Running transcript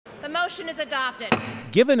The motion is adopted.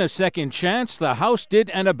 Given a second chance, the House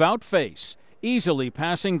did an about-face, easily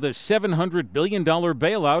passing the $700 billion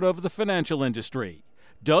bailout of the financial industry.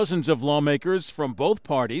 Dozens of lawmakers from both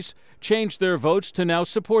parties changed their votes to now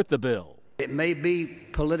support the bill. It may be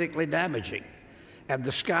politically damaging, and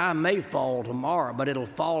the sky may fall tomorrow, but it'll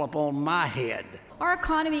fall upon my head. Our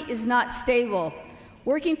economy is not stable.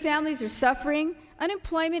 Working families are suffering.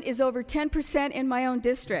 Unemployment is over 10% in my own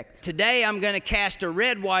district. Today, I'm going to cast a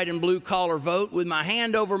red, white, and blue collar vote with my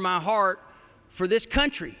hand over my heart for this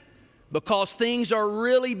country, because things are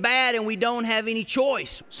really bad and we don't have any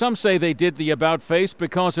choice. Some say they did the about-face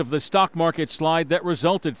because of the stock market slide that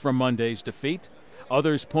resulted from Monday's defeat.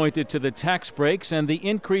 Others pointed to the tax breaks and the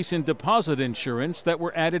increase in deposit insurance that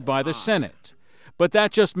were added by the Senate. But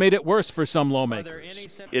that just made it worse for some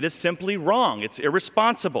lawmakers. It is simply wrong. It's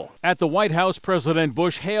irresponsible. At the White House, President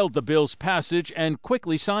Bush hailed the bill's passage and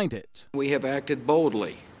quickly signed it. We have acted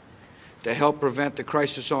boldly to help prevent the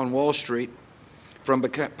crisis on Wall Street from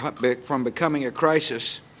becoming a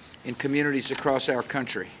crisis in communities across our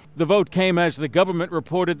country. The vote came as the government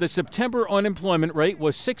reported the September unemployment rate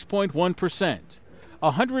was 6.1%.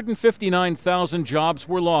 159,000 jobs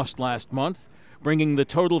were lost last month, bringing the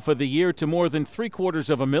total for the year to more than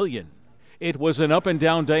 750,000. It was an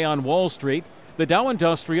up-and-down day on Wall Street. The Dow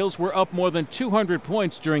Industrials were up more than 200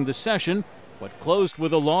 points during the session, but closed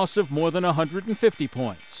with a loss of more than 150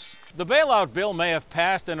 points. The bailout bill may have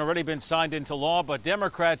passed and already been signed into law, but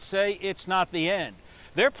Democrats say it's not the end.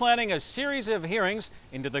 They're planning a series of hearings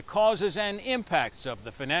into the causes and impacts of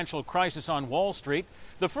the financial crisis on Wall Street.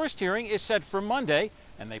 The first hearing is set for Monday,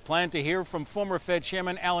 and they plan to hear from former Fed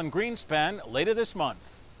Chairman Alan Greenspan later this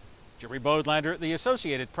month. Jerry Bodlander, The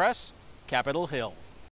Associated Press, Capitol Hill.